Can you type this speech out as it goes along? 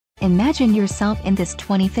Imagine yourself in this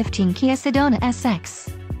 2015 Kia Sedona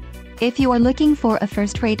SX. If you are looking for a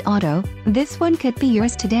first-rate auto, this one could be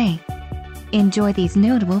yours today. Enjoy these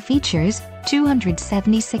notable features: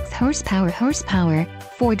 276 horsepower,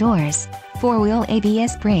 4 doors, 4-wheel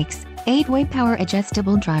ABS brakes, 8-way power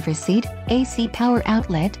adjustable driver's seat, AC power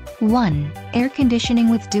outlet, 1 air conditioning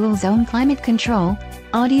with dual zone climate control,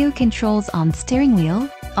 audio controls on steering wheel,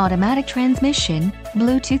 automatic transmission,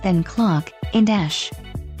 Bluetooth and clock in dash.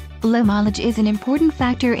 Low mileage is an important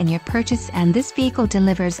factor in your purchase, and this vehicle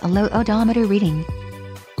delivers a low odometer reading.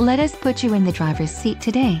 Let us put you in the driver's seat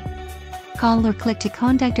today. Call or click to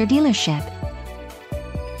contact our dealership.